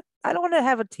want that. I don't want to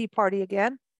have a tea party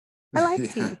again. I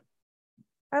like tea.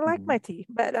 I like my tea,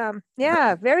 but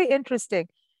yeah, very interesting.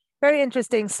 Very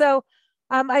interesting. So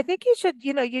I think you should,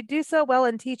 you do so well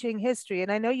in teaching history, and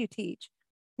I know you teach.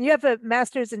 You have a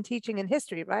master's in teaching and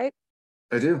history, right?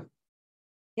 I do.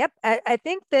 Yep. I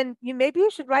think then maybe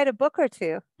you should write a book or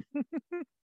two.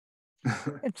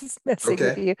 I'm just messing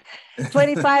with you.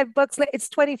 25 books. It's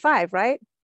 25, right?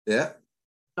 Yeah.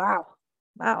 Wow.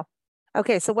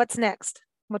 Okay. So what's next?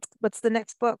 What's the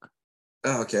next book?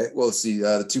 Okay. Well, let's see.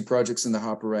 The two projects in the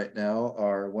hopper right now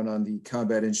are one on the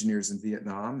combat engineers in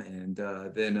Vietnam, and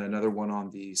then another one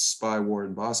on the spy war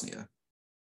in Bosnia.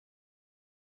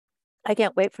 I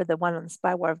can't wait for the one on the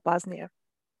spy war of Bosnia,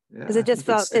 because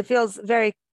it feels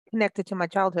very connected to my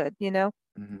childhood. We're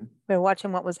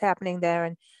watching what was happening there,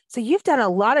 and so you've done a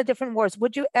lot of different wars.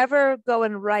 Would you ever go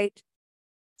and write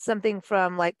something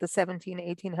from like the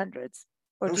 1800s,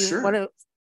 or do you want to?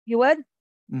 You would?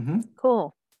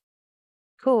 Cool.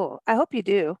 I hope you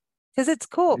do, because it's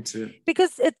cool.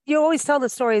 Because you always tell the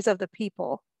stories of the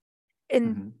people.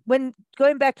 And when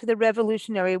going back to the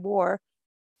Revolutionary War,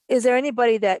 is there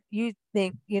anybody that you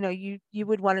think, you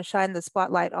would want to shine the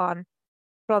spotlight on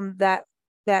from that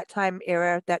time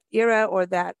era, or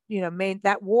that,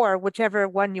 that war, whichever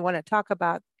one you want to talk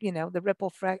about, the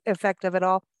ripple effect of it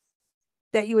all,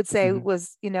 that you would say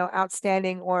was,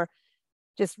 outstanding, or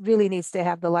just really needs to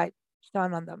have the light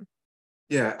shone on them?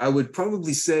 Yeah, I would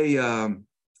probably say, and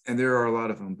there are a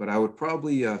lot of them, but I would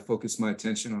probably focus my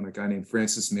attention on a guy named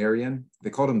Francis Marion. They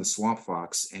called him the Swamp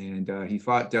Fox, and he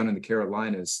fought down in the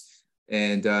Carolinas.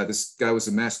 And this guy was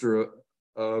a master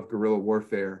of guerrilla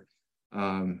warfare,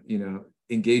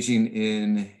 engaging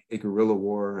in a guerrilla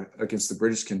war against the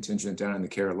British contingent down in the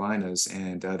Carolinas.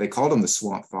 And they called him the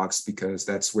Swamp Fox because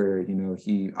that's where,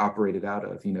 he operated out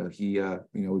of. He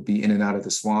would be in and out of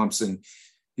the swamps, and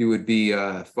he would be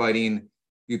fighting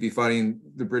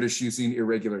the British using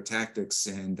irregular tactics,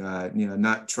 and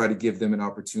not try to give them an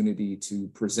opportunity to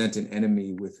present an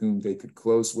enemy with whom they could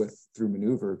close with through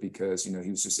maneuver, because he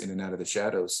was just in and out of the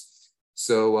shadows.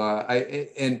 So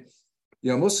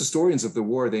most historians of the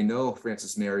war, they know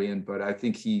Francis Marion, but I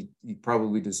think he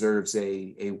probably deserves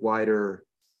a wider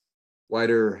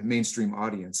mainstream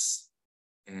audience,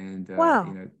 and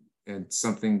and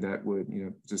something that would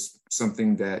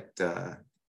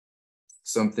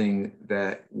something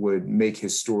that would make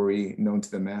his story known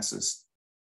to the masses.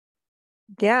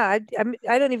 Yeah,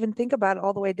 I don't even think about it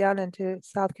all the way down into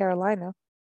South Carolina.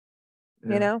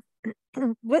 Yeah.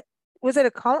 What was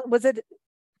it?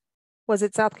 Was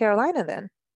it South Carolina then,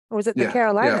 or was it the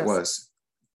Carolinas? Yeah, it was.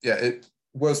 Yeah, it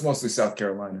was mostly South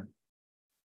Carolina.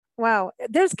 Wow,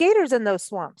 there's gators in those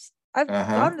swamps. I've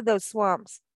gone to those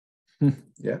swamps.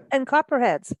 Yeah. And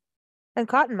copperheads, and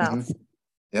cottonmouths.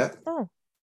 Yeah. Oh.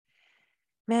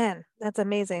 Man, that's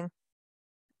amazing.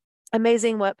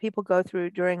 Amazing what people go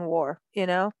through during war,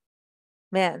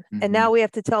 man. And now we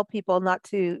have to tell people not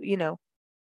to,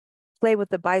 play with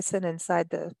the bison inside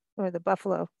or the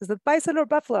buffalo. Is it bison or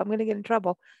buffalo? I'm going to get in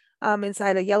trouble.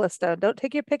 Inside of Yellowstone. Don't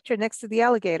take your picture next to the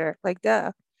alligator. Like,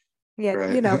 duh. Yet,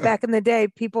 Right. back in the day,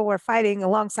 people were fighting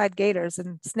alongside gators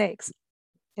and snakes.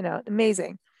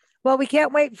 Amazing. Well, we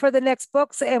can't wait for the next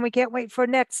books, and we can't wait for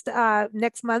next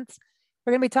month.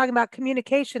 We're going to be talking about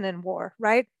communication in war,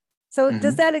 right? So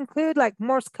does that include like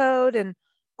Morse code and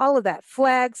all of that,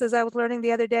 flags, as I was learning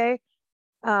the other day?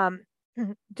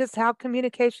 Just how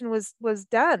communication was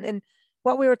done, and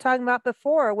what we were talking about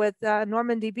before with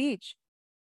Normandy Beach,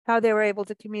 how they were able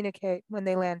to communicate when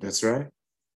they landed. That's right.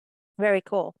 Very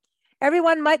cool.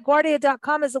 Everyone,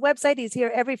 MikeGuardia.com is the website. He's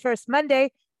here every first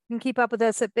Monday. You can keep up with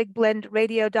us at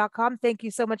BigBlendRadio.com. Thank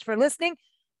you so much for listening.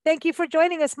 Thank you for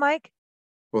joining us, Mike.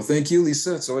 Well, thank you,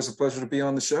 Lisa. It's always a pleasure to be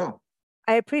on the show.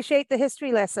 I appreciate the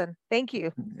history lesson. Thank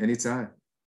you. Anytime.